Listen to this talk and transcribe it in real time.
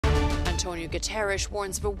Antonio Guterres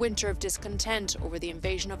warns of a winter of discontent over the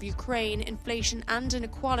invasion of Ukraine, inflation and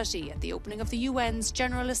inequality at the opening of the UN's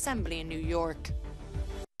General Assembly in New York.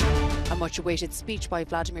 A much-awaited speech by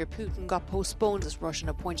Vladimir Putin got postponed as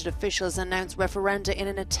Russian-appointed officials announced referenda in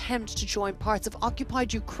an attempt to join parts of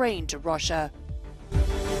occupied Ukraine to Russia.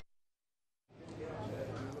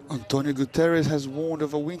 Antonio Guterres has warned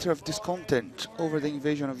of a winter of discontent over the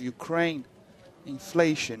invasion of Ukraine,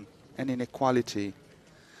 inflation and inequality.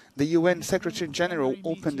 The UN Secretary-General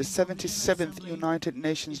opened the 77th United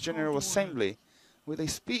Nations General Assembly with a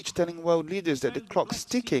speech telling world leaders that the clock's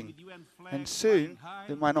ticking and soon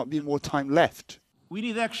there might not be more time left. We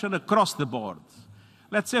need action across the board.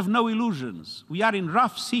 Let's have no illusions. We are in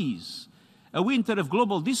rough seas. A winter of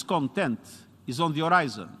global discontent is on the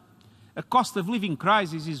horizon. A cost of living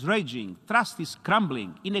crisis is raging, trust is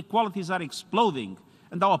crumbling, inequalities are exploding,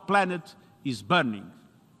 and our planet is burning.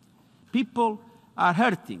 People are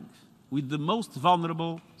hurting, with the most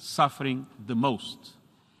vulnerable suffering the most.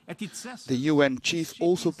 The UN chief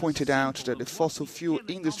also pointed out that the fossil fuel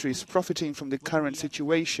industry is profiting from the current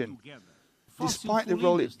situation, despite the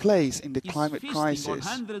role it plays in the climate crisis.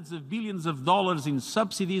 Hundreds of billions of dollars in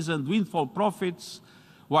subsidies and windfall profits,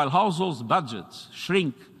 while households' budgets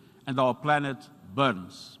shrink and our planet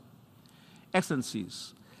burns.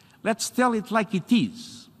 Excellencies, let's tell it like it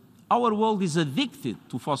is. Our world is addicted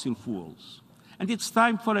to fossil fuels, and it's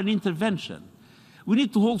time for an intervention. We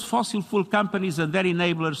need to hold fossil fuel companies and their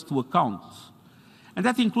enablers to account. And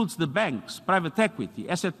that includes the banks, private equity,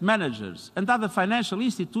 asset managers, and other financial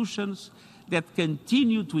institutions that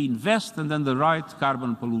continue to invest and underwrite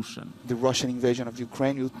carbon pollution. The Russian invasion of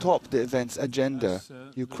Ukraine will top the event's agenda.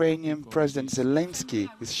 Ukrainian President Zelensky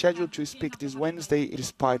is scheduled to speak this Wednesday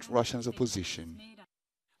despite Russia's opposition.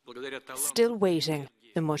 Still waiting.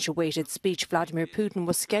 The much-awaited speech Vladimir Putin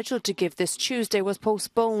was scheduled to give this Tuesday was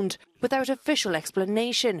postponed without official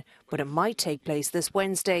explanation, but it might take place this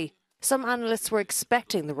Wednesday. Some analysts were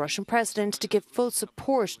expecting the Russian president to give full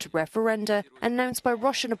support to referenda announced by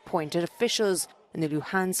Russian-appointed officials in the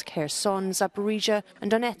Luhansk, Kherson, Zaporizhia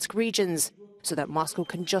and Donetsk regions, so that Moscow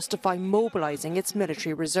can justify mobilising its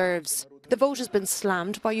military reserves. The vote has been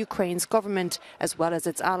slammed by Ukraine's government as well as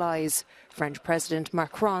its allies. French President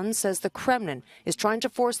Macron says the Kremlin is trying to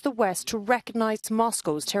force the West to recognise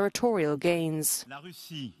Moscow's territorial gains.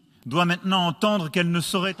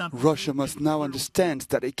 Russia must now understand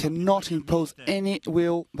that it cannot impose any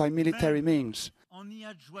will by military means,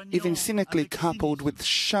 even cynically coupled with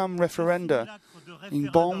sham referenda in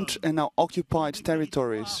bombed and now occupied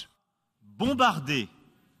territories.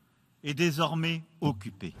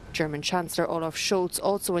 German Chancellor Olaf Scholz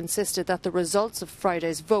also insisted that the results of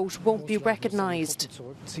Friday's vote won't be recognised.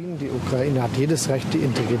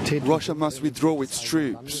 Russia must withdraw its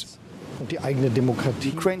troops.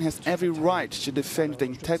 Ukraine has every right to defend the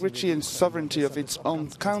integrity and sovereignty of its own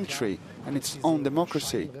country and its own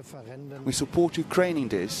democracy. We support Ukraine in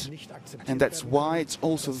this, and that's why it's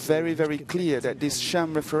also very, very clear that these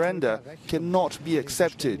sham referenda cannot be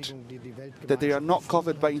accepted, that they are not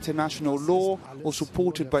covered by international law or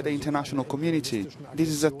supported by the international community. This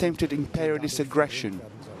is attempted imperialist aggression.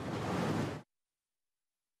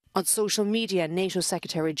 On social media, NATO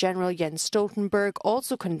Secretary-General Jens Stoltenberg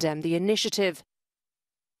also condemned the initiative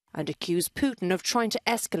and accused Putin of trying to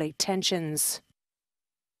escalate tensions.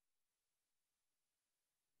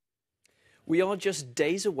 We are just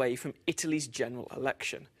days away from Italy's general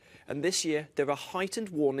election, and this year there are heightened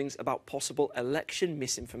warnings about possible election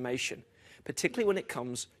misinformation, particularly when it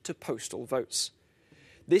comes to postal votes.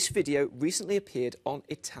 This video recently appeared on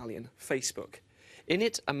Italian Facebook. In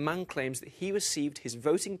it, a man claims that he received his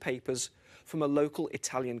voting papers from a local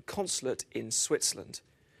Italian consulate in Switzerland.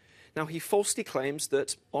 Now, he falsely claims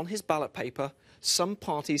that on his ballot paper, some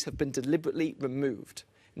parties have been deliberately removed,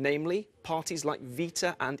 namely parties like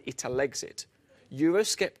Vita and Italexit,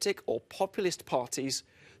 Eurosceptic or populist parties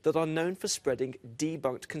that are known for spreading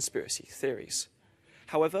debunked conspiracy theories.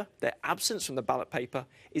 However, their absence from the ballot paper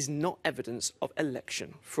is not evidence of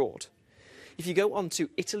election fraud. If you go onto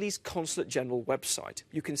Italy's Consulate General website,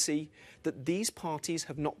 you can see that these parties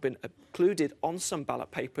have not been included on some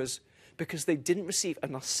ballot papers because they didn't receive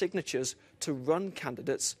enough signatures to run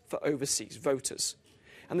candidates for overseas voters.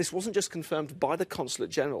 And this wasn't just confirmed by the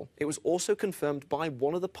Consulate General, it was also confirmed by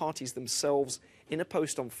one of the parties themselves in a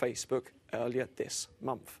post on Facebook earlier this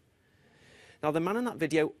month. Now, the man in that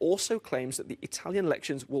video also claims that the Italian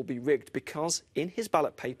elections will be rigged because in his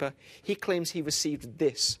ballot paper, he claims he received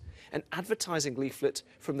this, an advertising leaflet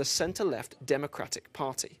from the centre-left Democratic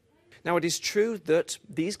Party. Now, it is true that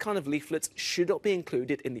these kind of leaflets should not be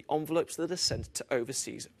included in the envelopes that are sent to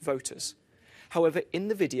overseas voters. However, in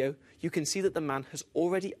the video, you can see that the man has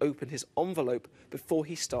already opened his envelope before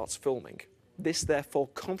he starts filming. This therefore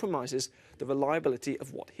compromises the reliability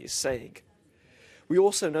of what he is saying. We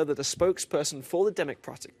also know that a spokesperson for the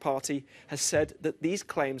Democratic Party has said that these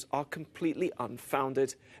claims are completely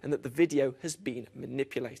unfounded and that the video has been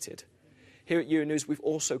manipulated. Here at Euronews, we've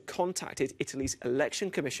also contacted Italy's Election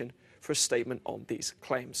Commission for a statement on these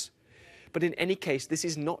claims. But in any case, this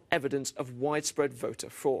is not evidence of widespread voter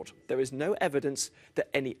fraud. There is no evidence that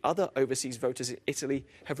any other overseas voters in Italy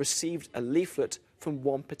have received a leaflet from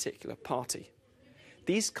one particular party.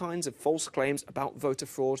 These kinds of false claims about voter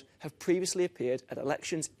fraud have previously appeared at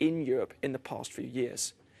elections in Europe in the past few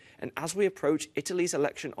years. And as we approach Italy's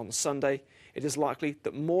election on Sunday, it is likely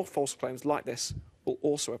that more false claims like this will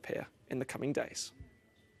also appear in the coming days.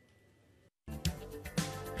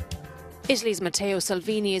 Italy's Matteo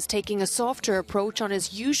Salvini is taking a softer approach on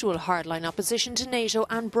his usual hardline opposition to NATO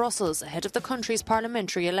and Brussels ahead of the country's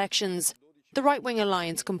parliamentary elections. The right-wing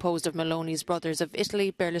alliance, composed of Meloni's Brothers of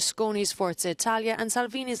Italy, Berlusconi's Forza Italia and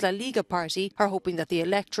Salvini's La Liga party, are hoping that the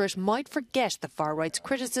electorate might forget the far-right's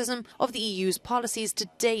criticism of the EU's policies to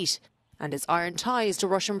date and its iron ties to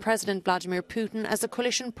Russian President Vladimir Putin as the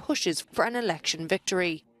coalition pushes for an election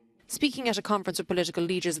victory. Speaking at a conference with political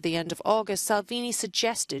leaders at the end of August, Salvini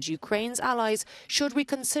suggested Ukraine's allies should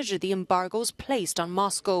reconsider the embargoes placed on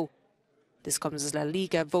Moscow. This comes as La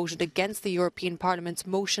Liga voted against the European Parliament's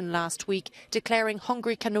motion last week, declaring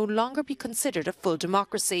Hungary can no longer be considered a full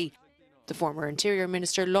democracy. The former Interior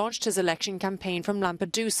Minister launched his election campaign from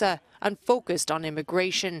Lampedusa and focused on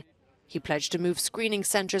immigration. He pledged to move screening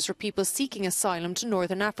centres for people seeking asylum to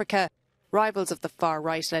Northern Africa. Rivals of the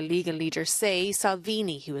far-right La Liga leader say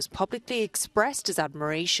Salvini, who has publicly expressed his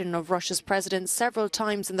admiration of Russia's president several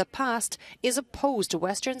times in the past, is opposed to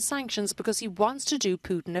Western sanctions because he wants to do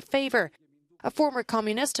Putin a favour. A former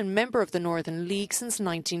communist and member of the Northern League since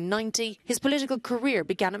 1990, his political career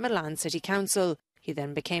began at Milan City Council. He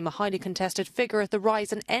then became a highly contested figure at the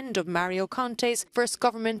rise and end of Mario Conte's first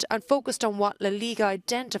government and focused on what La Liga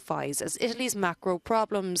identifies as Italy's macro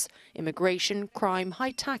problems: immigration, crime,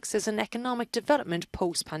 high taxes and economic development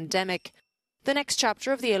post-pandemic. The next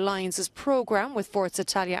chapter of the alliance's programme with Forza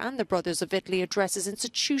Italia and the Brothers of Italy addresses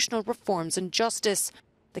institutional reforms and justice.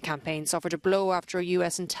 The campaign suffered a blow after a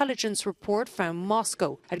US intelligence report found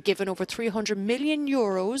Moscow had given over €300 million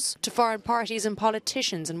to foreign parties and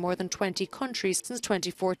politicians in more than 20 countries since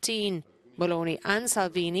 2014. Meloni and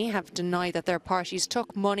Salvini have denied that their parties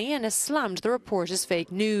took money and has slammed the report as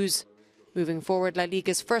fake news. Moving forward, La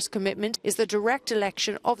Liga's first commitment is the direct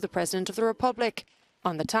election of the President of the Republic.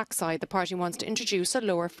 On the tax side, the party wants to introduce a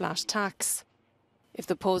lower flat tax. If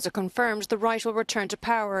the polls are confirmed, the right will return to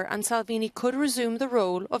power and Salvini could resume the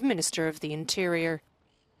role of Minister of the Interior.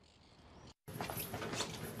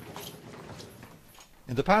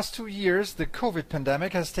 In the past 2 years, the COVID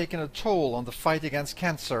pandemic has taken a toll on the fight against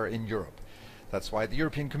cancer in Europe. That's why the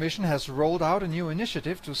European Commission has rolled out a new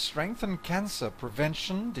initiative to strengthen cancer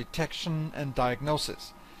prevention, detection and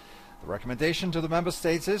diagnosis. The recommendation to the Member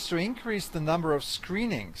States is to increase the number of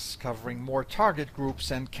screenings covering more target groups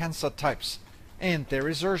and cancer types. And there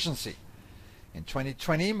is urgency. In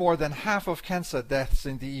 2020, more than half of cancer deaths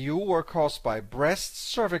in the EU were caused by breast,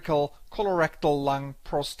 cervical, colorectal, lung,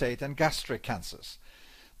 prostate and gastric cancers.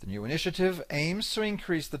 The new initiative aims to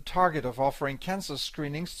increase the target of offering cancer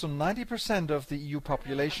screenings to 90% of the EU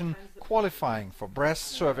population qualifying for breast,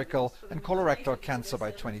 cervical and colorectal cancer by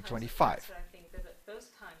 2025.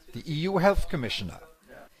 The EU Health Commissioner.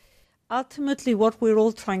 Ultimately, what we're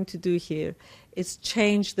all trying to do here is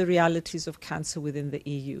change the realities of cancer within the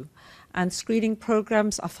EU. And screening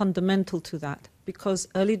programs are fundamental to that because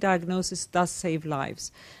early diagnosis does save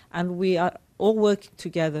lives. And we are all working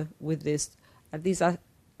together with this. And these are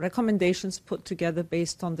recommendations put together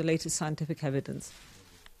based on the latest scientific evidence.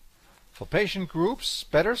 For patient groups,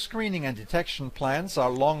 better screening and detection plans are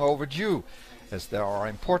long overdue, as there are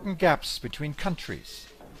important gaps between countries.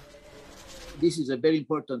 This is a very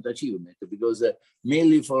important achievement because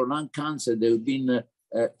mainly for lung cancer, there have been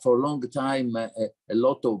for a long time a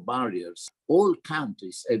lot of barriers. All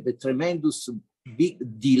countries have a tremendous big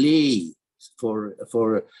delay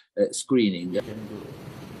for screening.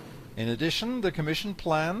 In addition, the Commission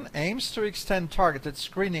plan aims to extend targeted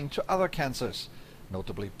screening to other cancers,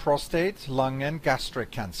 notably prostate, lung and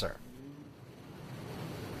gastric cancer.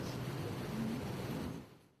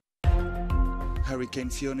 Hurricane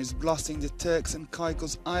Fiona is blasting the Turks and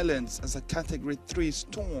Caicos Islands as a Category 3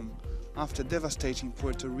 storm. after devastating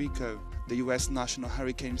Puerto Rico. The US National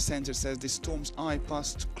Hurricane Center says the storm's eye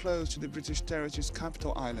passed close to the British territory's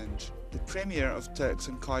capital island. The Premier of Turks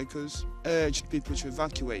and Caicos urged people to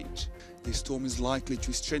evacuate. The storm is likely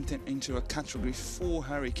to strengthen into a Category 4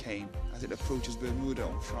 hurricane as it approaches Bermuda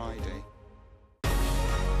on Friday.